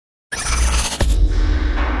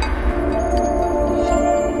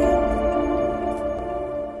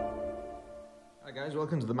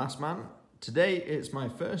welcome to the Masked Man. Today it's my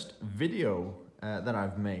first video that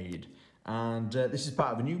I've made, and this is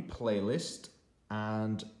part of a new playlist,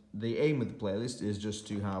 and the aim of the playlist is just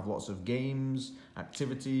to have lots of games,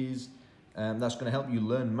 activities, that's going to help you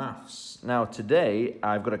learn maths. Now today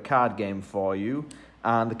I've got a card game for you,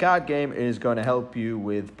 and the card game is going to help you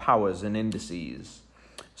with powers and indices.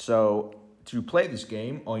 So to play this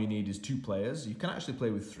game, all you need is 2 players. You can actually play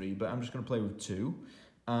with 3, but I'm just going to play with 2.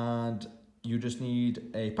 And you just need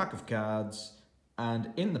a pack of cards,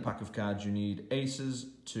 and in the pack of cards you need aces,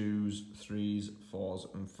 2s, 3s,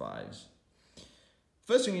 4s and 5s.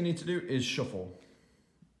 First thing you need to do is shuffle.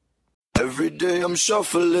 Every day I'm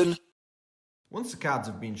shuffling. Once the cards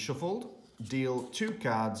have been shuffled, deal 2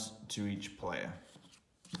 cards to each player.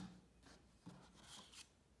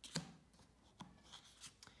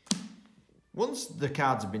 Once the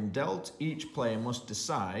cards have been dealt, each player must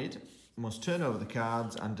turn over the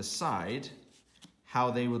cards and decide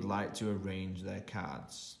how they would like to arrange their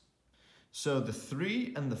cards. So the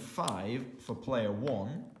 3 and the 5 for player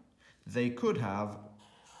 1, they could have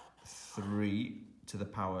 3 to the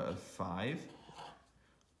power of 5,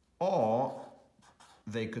 or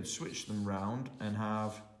they could switch them round and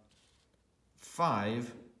have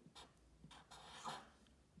 5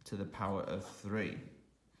 to the power of 3.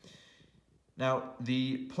 Now,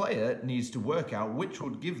 the player needs to work out which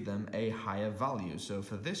would give them a higher value. So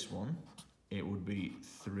for this one, it would be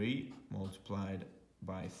 3 multiplied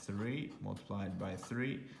by 3, multiplied by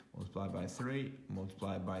 3, multiplied by 3,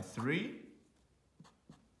 multiplied by 3.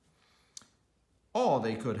 Or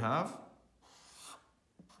they could have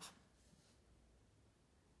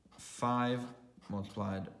 5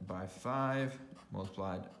 multiplied by 5,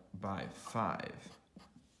 multiplied by 5.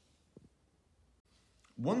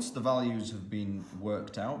 Once the values have been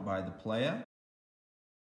worked out by the player,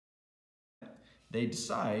 they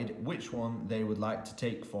decide which one they would like to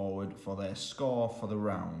take forward for their score for the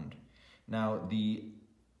round. Now, the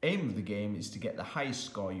aim of the game is to get the highest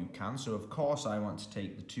score you can, so of course I want to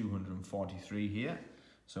take the 243 here.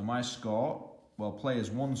 So my score, well,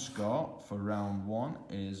 players 1 score for round 1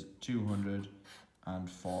 is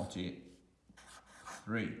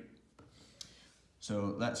 243.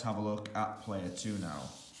 So let's have a look at player 2 now.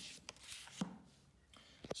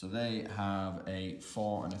 So they have a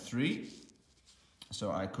 4 and a 3.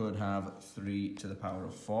 So I could have 3 to the power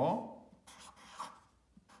of 4.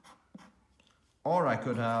 Or I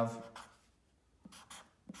could have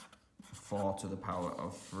 4 to the power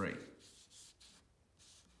of 3.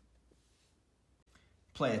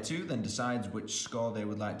 Player 2 then decides which score they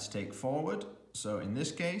would like to take forward. So in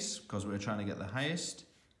this case, because we're trying to get the highest,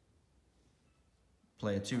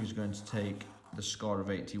 player 2 is going to take the score of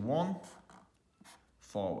 81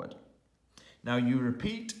 forward. Now you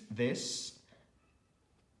repeat this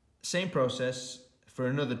same process for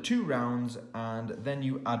another 2 rounds, and then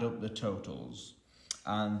you add up the totals.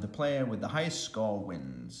 And the player with the highest score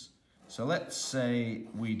wins. So let's say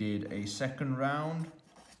we did a second round,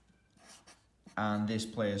 and this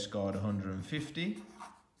player scored 150.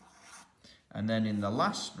 And then in the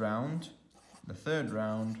last round, the third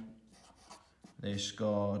round, they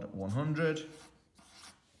scored 100.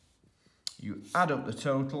 You add up the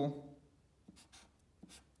total,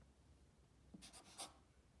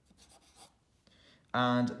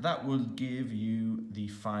 and that will give you the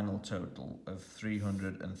final total of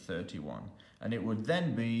 331. And it would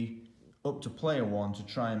then be up to player 1 to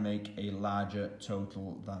try and make a larger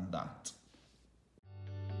total than that.